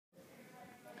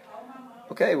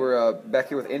Okay, we're back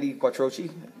here with Andy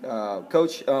Quattrochi.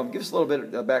 Coach, give us a little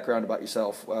bit of background about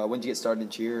yourself. When did you get started in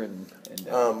cheer?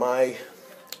 My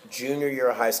junior year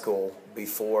of high school, it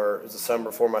was the summer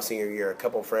before my senior year, a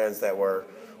couple of friends that went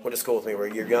to school with me were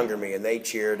a year younger than me, and they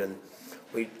cheered, and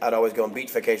I'd always go on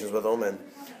beach vacations with them, and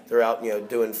they're out,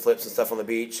 doing flips and stuff on the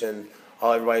beach, and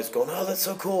everybody's going, "Oh, that's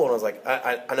so cool!" And I was like,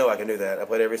 "I know I can do that. I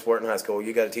played every sport in high school.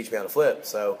 You got to teach me how to flip."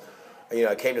 So,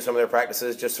 I came to some of their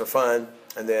practices just for fun,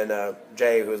 and then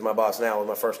Jay, who is my boss now, was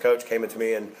my first coach, came into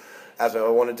me and asked me if I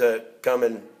wanted to come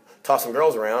and toss some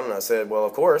girls around, and I said, "Well,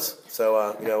 of course."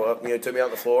 So, took me out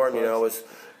on the floor, and I was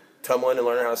tumbling and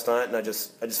learning how to stunt, and I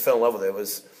just fell in love with it.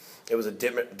 It was a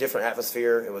different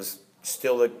atmosphere. It was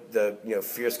still the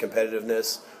fierce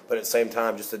competitiveness, but at the same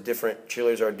time, just a different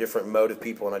cheerleaders are a different mode of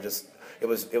people, and it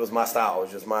was my style. It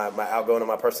was just my outgoing and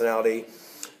my personality.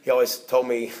 He always told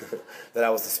me that I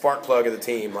was the spark plug of the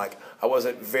team. Like, I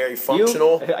wasn't very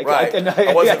functional. Right.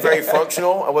 I wasn't very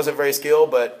functional. I wasn't very skilled,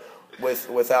 but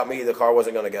without me, the car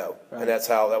wasn't going to go. Right. And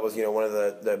that was one of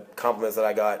the compliments that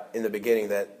I got in the beginning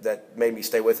that made me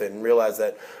stay with it and realize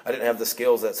that I didn't have the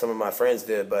skills that some of my friends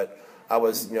did, but I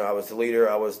was the leader,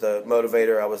 I was the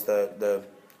motivator, I was the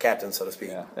captain, so to speak.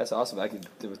 Yeah, that's awesome. I could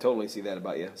totally see that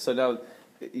about you. So now,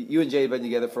 you and Jay have been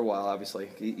together for a while,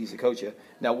 obviously. He's a coach you.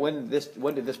 Now, when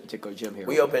did this particular gym here?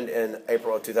 We opened in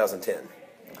April of 2010.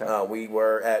 Okay. We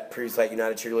were at Previously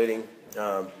United Cheerleading,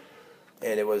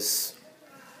 and it was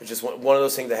just one of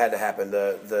those things that had to happen.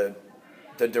 The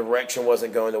direction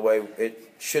wasn't going the way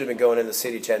it should have been going in the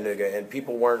city of Chattanooga, and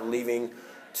people weren't leaving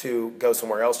to go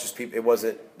somewhere else. There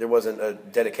wasn't a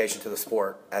dedication to the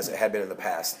sport as it had been in the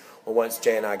past. Well, once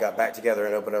Jay and I got back together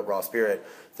and opened up Raw Spirit,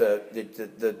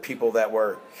 the people that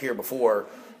were here before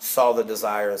saw the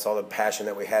desire and saw the passion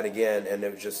that we had again, and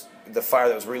it was just the fire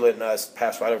that was relit in us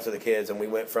passed right over to the kids, and we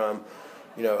went from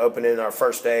opening our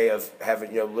first day of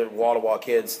having wall-to-wall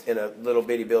kids in a little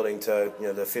bitty building to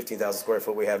the 15,000 square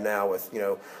foot we have now with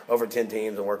over 10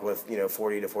 teams and working with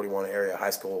 40 to 41 area high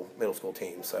school, middle school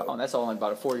teams. So and that's all in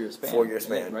about a 4-year span. 4-year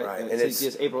span, right? And it's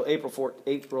just April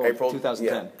 2010.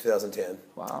 Yeah, 2010.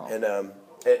 Wow. And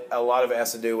a lot of it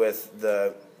has to do with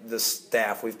the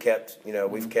staff. We've kept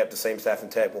the same staff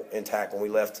intact when we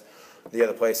left the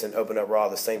other place and opened up Raw.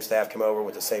 The same staff came over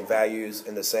with the same values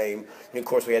and the same. And of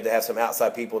course, we had to have some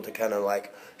outside people to kind of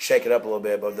like shake it up a little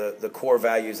bit. But the core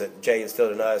values that Jay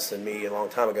instilled in us and me a long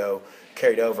time ago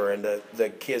carried over, and the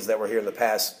kids that were here in the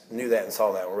past knew that and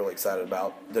saw that. We're really excited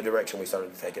about the direction we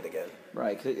started to take it again.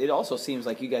 Right. It also seems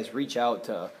like you guys reach out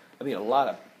to a lot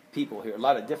of people here, a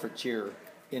lot of different cheer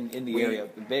in the area.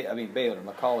 Baylor,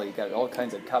 McCallie, you got all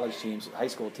kinds of college teams, high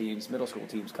school teams, middle school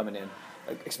teams coming in.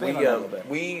 Expand on that a little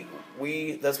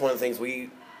bit. That's one of the things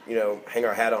we hang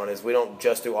our hat on is we don't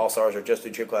just do all-stars or just do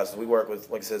cheer classes. We work with,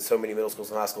 like I said, so many middle schools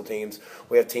and high school teams.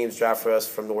 We have teams drive for us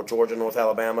from North Georgia, North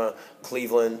Alabama,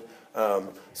 Cleveland.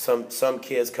 Some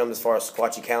kids come as far as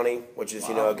Sequatchie County, which is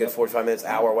a good 45 minutes,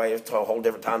 hour away. It's a whole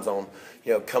different time zone.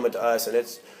 Coming to us, and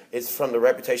it's from the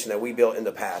reputation that we built in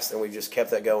the past, and we've just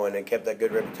kept that going and kept that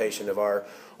good reputation of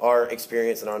our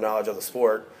experience and our knowledge of the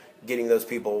sport. Getting those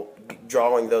people,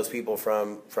 drawing those people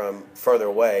from further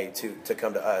away to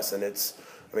come to us, and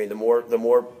the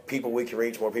more people we can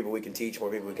reach, more people we can teach, more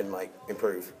people we can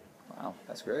improve. Wow,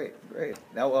 that's great.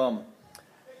 Now,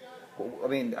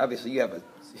 obviously you have a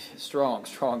strong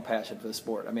passion for the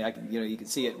sport. You can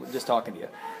see it just talking to you.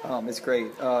 It's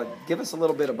great. Give us a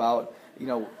little bit about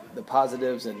the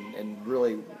positives and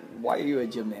really why are you a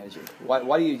gym manager?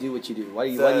 Why do you do what you do? Why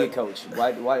do you coach?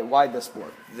 Why the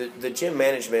sport? The gym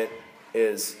management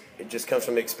it just comes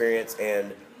from experience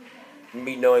and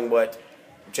me knowing what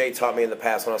Jay taught me in the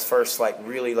past when I was first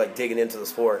really digging into the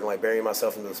sport and burying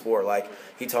myself into the sport.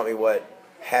 He taught me what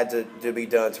had to be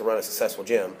done to run a successful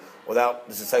gym. Without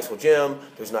the successful gym,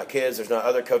 there's not kids, there's not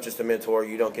other coaches to mentor.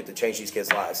 You don't get to change these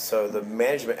kids' lives. So the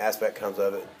management aspect comes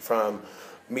of it from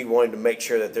me wanting to make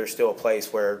sure that there's still a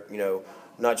place where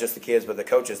not just the kids but the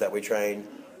coaches that we train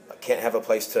can't have a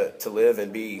place to live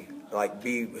and be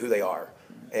who they are.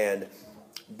 And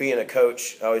being a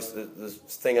coach, the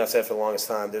thing I said for the longest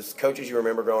time, there's coaches you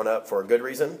remember growing up for a good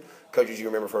reason, coaches you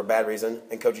remember for a bad reason,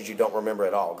 and coaches you don't remember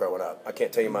at all growing up. I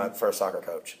can't tell you my first soccer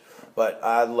coach, but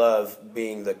I love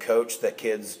being the coach that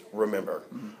kids remember.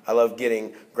 I love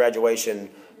getting graduation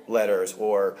letters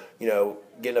or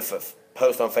getting a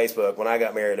post on Facebook when I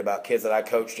got married about kids that I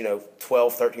coached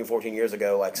 12, 13, 14 years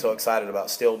ago, so excited about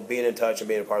still being in touch and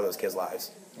being a part of those kids'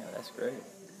 lives. Yeah, that's great.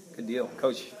 Good deal.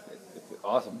 Coach,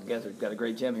 awesome. You guys have got a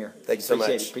great gym here. Thank you so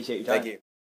much. Appreciate your time. Thank you.